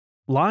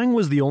lying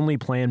was the only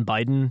plan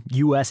Biden,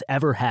 U.S.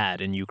 ever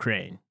had in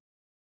Ukraine.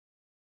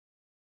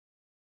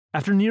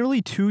 After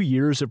nearly 2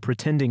 years of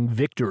pretending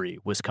victory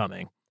was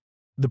coming,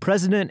 the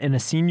president and a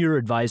senior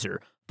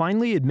advisor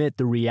finally admit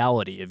the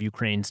reality of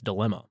Ukraine's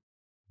dilemma.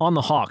 On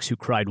the hawks who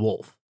cried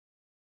wolf.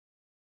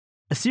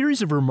 A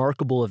series of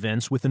remarkable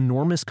events with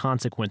enormous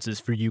consequences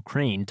for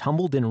Ukraine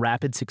tumbled in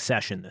rapid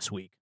succession this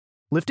week,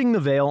 lifting the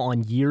veil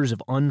on years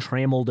of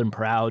untrammeled and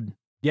proud,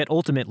 yet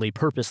ultimately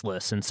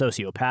purposeless and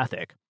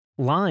sociopathic,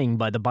 lying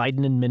by the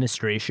Biden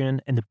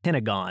administration and the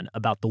Pentagon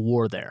about the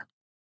war there.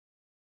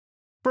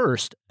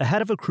 First,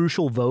 ahead of a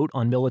crucial vote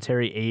on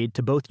military aid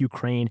to both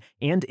Ukraine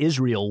and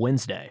Israel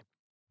Wednesday,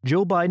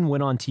 Joe Biden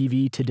went on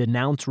TV to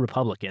denounce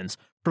Republicans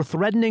for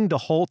threatening to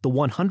halt the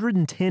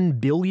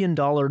 $110 billion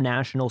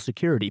national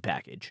security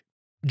package.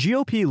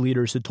 GOP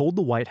leaders had told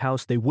the White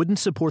House they wouldn't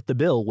support the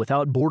bill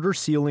without border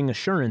sealing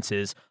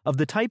assurances of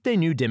the type they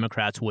knew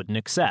Democrats wouldn't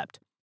accept.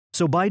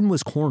 So Biden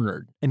was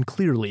cornered and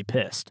clearly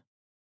pissed.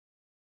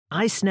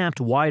 I snapped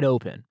wide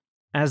open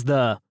as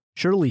the,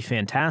 surely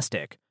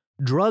fantastic,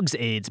 drugs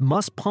aides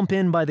must pump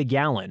in by the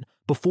gallon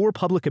before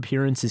public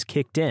appearances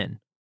kicked in.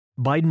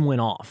 Biden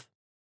went off.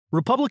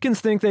 Republicans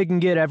think they can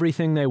get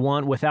everything they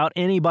want without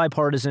any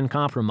bipartisan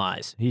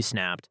compromise, he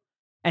snapped.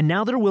 And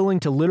now they're willing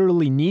to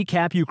literally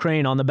kneecap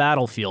Ukraine on the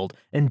battlefield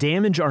and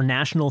damage our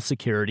national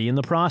security in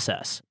the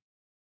process.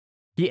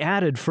 He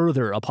added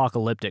further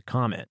apocalyptic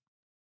comment.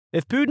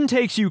 If Putin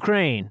takes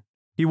Ukraine,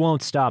 he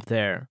won't stop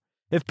there.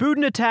 If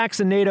Putin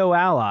attacks a NATO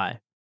ally,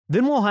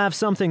 then we'll have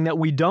something that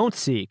we don't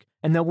seek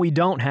and that we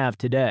don't have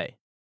today.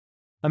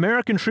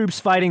 American troops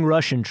fighting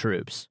Russian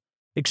troops.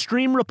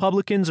 Extreme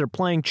Republicans are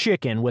playing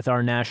chicken with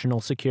our national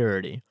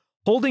security,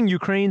 holding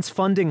Ukraine's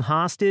funding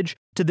hostage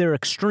to their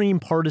extreme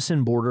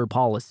partisan border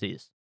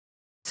policies.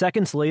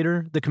 Seconds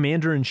later, the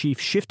commander-in-chief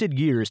shifted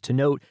gears to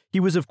note he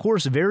was of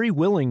course very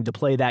willing to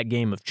play that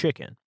game of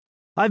chicken.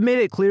 I've made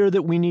it clear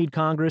that we need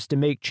Congress to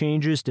make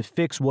changes to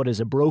fix what is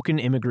a broken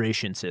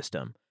immigration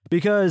system,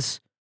 because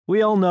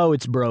we all know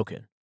it's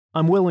broken.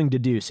 I'm willing to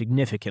do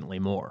significantly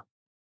more.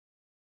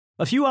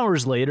 A few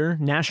hours later,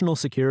 National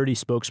Security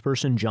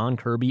spokesperson John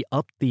Kirby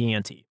upped the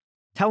ante,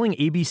 telling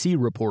ABC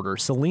reporter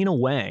Selena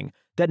Wang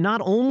that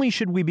not only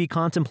should we be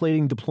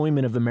contemplating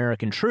deployment of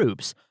American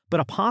troops, but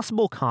a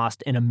possible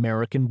cost in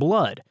American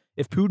blood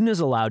if Putin is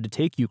allowed to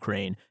take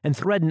Ukraine and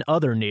threaten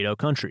other NATO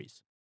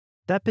countries.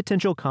 That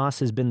potential cost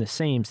has been the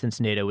same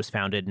since NATO was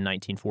founded in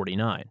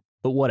 1949,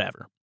 but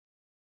whatever.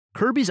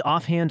 Kirby's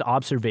offhand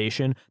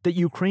observation that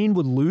Ukraine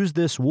would lose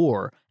this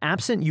war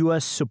absent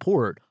U.S.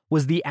 support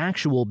was the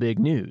actual big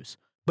news,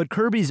 but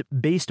Kirby's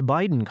based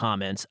Biden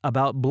comments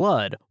about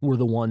blood were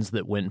the ones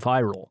that went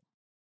viral.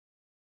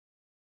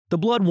 The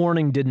blood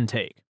warning didn't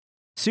take.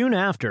 Soon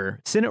after,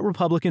 Senate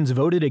Republicans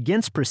voted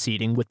against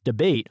proceeding with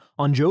debate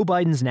on Joe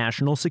Biden's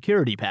national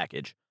security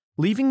package,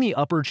 leaving the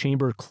upper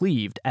chamber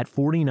cleaved at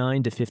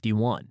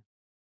 49-51.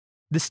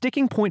 The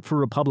sticking point for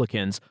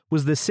Republicans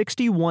was the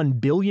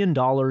 $61 billion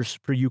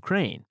for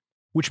Ukraine,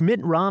 which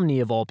Mitt Romney,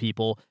 of all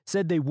people,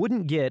 said they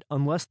wouldn't get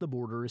unless the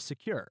border is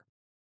secure.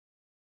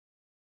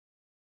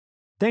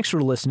 Thanks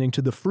for listening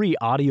to the free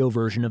audio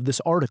version of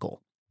this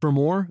article. For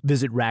more,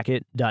 visit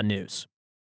Racket.News.